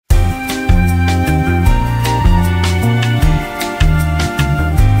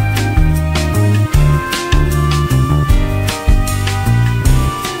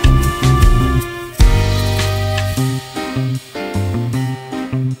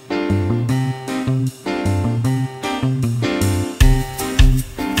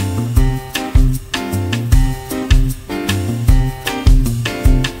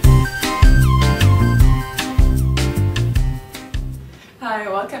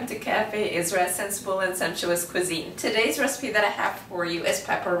welcome to Cafe Israel's Sensible and Sensuous Cuisine. Today's recipe that I have for you is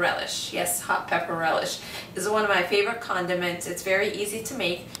pepper relish. Yes, hot pepper relish is one of my favorite condiments. It's very easy to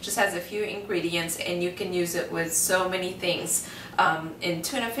make, just has a few ingredients, and you can use it with so many things. In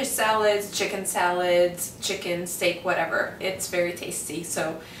tuna fish salads, chicken, steak, whatever. It's very tasty.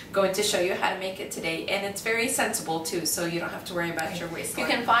 So I'm going to show you how to make it today, and it's very sensible too, so you don't have to worry about your waistline.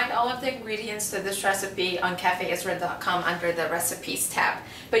 You can find all of the ingredients to this recipe on cafeisrael.com under the recipes tab,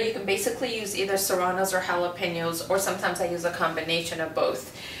 but you can basically use either serranos or jalapenos, or sometimes I use a combination of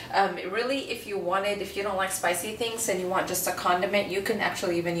both. Really, if you don't like spicy things and you want just a condiment, you can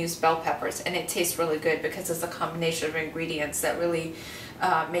actually even use bell peppers, and it tastes really good because it's a combination of ingredients that really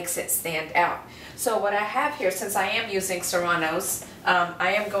makes it stand out. So what I have here, since I am using serranos,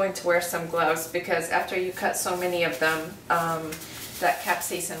 I am going to wear some gloves because after you cut so many of them, that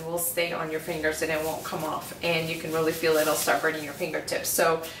capsaicin will stay on your fingers and it won't come off, and you can really feel it'll start burning your fingertips.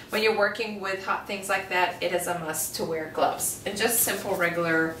 So when you're working with hot things like that, it is a must to wear gloves, and just simple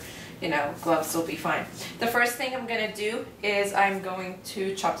regular gloves will be fine. The first thing I'm going to do is I'm going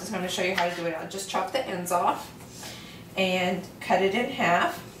to chop this. I'm going to show you how to do it. I'll just chop the ends off and cut it in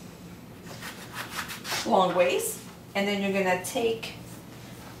half long ways, and then you're going to take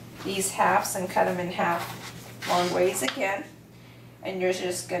these halves and cut them in half long ways again, and you're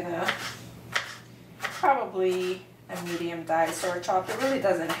just going to probably a medium dice or a chop. It really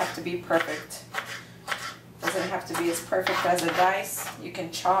doesn't have to be perfect. Doesn't have to be as perfect as a dice. You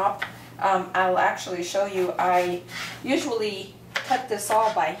can chop. I'll actually show you. I usually cut this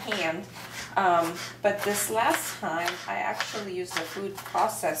all by hand, but this last time I actually used a food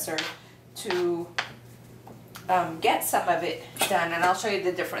processor to get some of it done, and I'll show you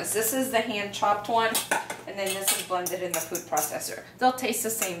the difference. This is the hand chopped one, and then this is blended in the food processor. They'll taste the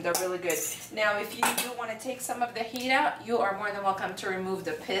same. They're really good. Now, if you do want to take some of the heat out, you are more than welcome to remove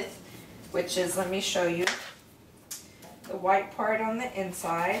the pith, which is, let me show you, the white part on the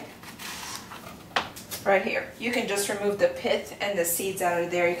inside right here. You can just remove the pith and the seeds out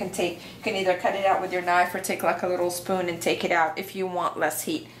of there. You can either cut it out with your knife or take like a little spoon and take it out if you want less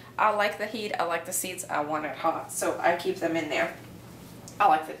heat. I like the heat, I like the seeds, I want it hot, so I keep them in there. I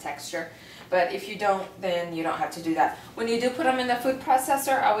like the texture, but if you don't, then you don't have to do that. When you do put them in the food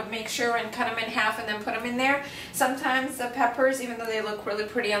processor, I would make sure and cut them in half and then put them in there. Sometimes the peppers, even though they look really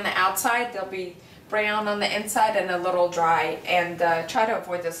pretty on the outside, they'll be brown on the inside and a little dry, and try to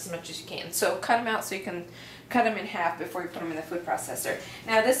avoid this as much as you can. So cut them out so you can cut them in half before you put them in the food processor.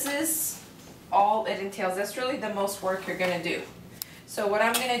 Now this is all it entails. That's really the most work you're going to do. So what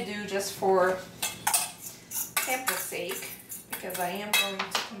I'm going to do, just for sample's sake, because I am going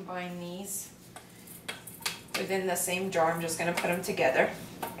to combine these within the same jar, I'm just going to put them together.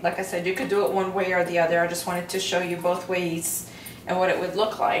 Like I said, you could do it one way or the other. I just wanted to show you both ways and what it would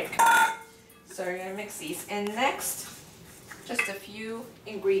look like. So you're going to mix these. And next, just a few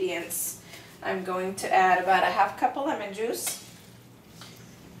ingredients. I'm going to add about a half cup of lemon juice.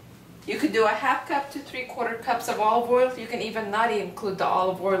 You could do a half cup to 3/4 cups of olive oil. You can even not include the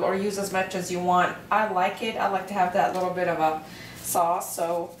olive oil or use as much as you want. I like it. I like to have that little bit of a sauce,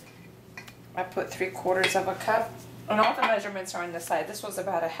 so I put 3/4 of a cup. And all the measurements are on the side. This was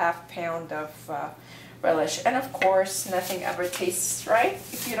about a half pound of relish. And of course, nothing ever tastes right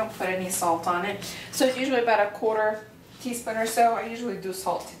if you don't put any salt on it. So it's usually about a 1/4 teaspoon or so. I usually do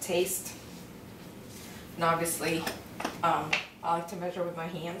salt to taste. And obviously, I like to measure with my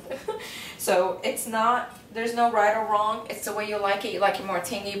hand. So there's no right or wrong. It's the way you like it. You like it more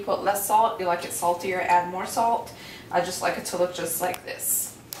tangy, you put less salt. You like it saltier, add more salt. I just like it to look just like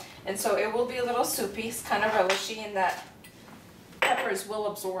this. And so it will be a little soupy. It's kind of relishy in that peppers will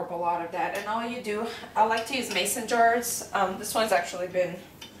absorb a lot of that. And all you do, I like to use mason jars. This one's actually been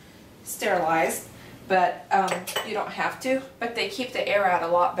sterilized, but you don't have to. But they keep the air out a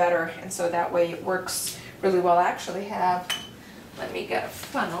lot better, and so that way it works really well. I actually have, let me get a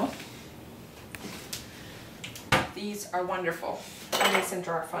funnel. These are wonderful, a mason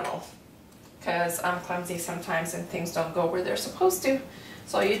jar funnel, because I'm clumsy sometimes and things don't go where they're supposed to.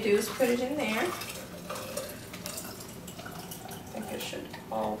 So all you do is put it in there. I think it should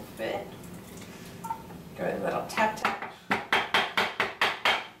all fit. Give it a little tap tap.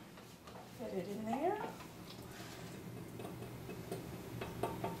 Put it in there.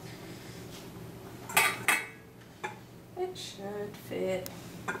 It should fit.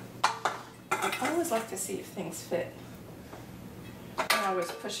 I always like to see if things fit. I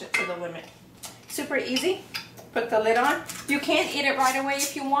always push it to the limit. Super easy. Put the lid on. You can eat it right away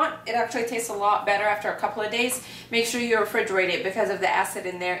if you want. It actually tastes a lot better after a couple of days. Make sure you refrigerate it because of the acid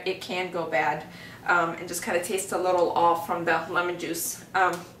in there. It can go bad. and just kind of taste a little off from the lemon juice.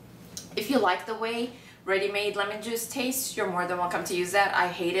 If you like the way ready-made lemon juice tastes, you're more than welcome to use that. I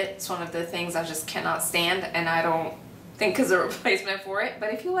hate it. It's one of the things I just cannot stand, and I don't think is a replacement for it.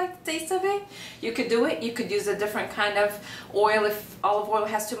 But if you like the taste of it, you could do it. You could use a different kind of oil. If olive oil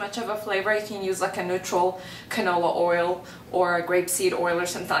has too much of a flavor, you can use like a neutral canola oil or a grapeseed oil or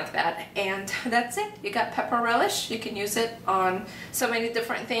something like that. And that's it. You got pepper relish. You can use it on so many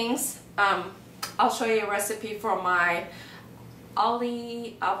different things. I'll show you a recipe for my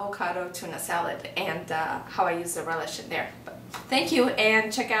ollie avocado tuna salad and how I use the relish in there. But thank you,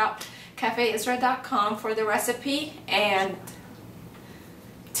 and check out cafeisra.com for the recipe, and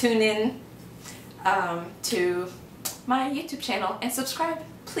tune in to my YouTube channel and subscribe,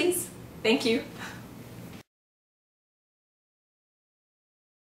 please. Thank you.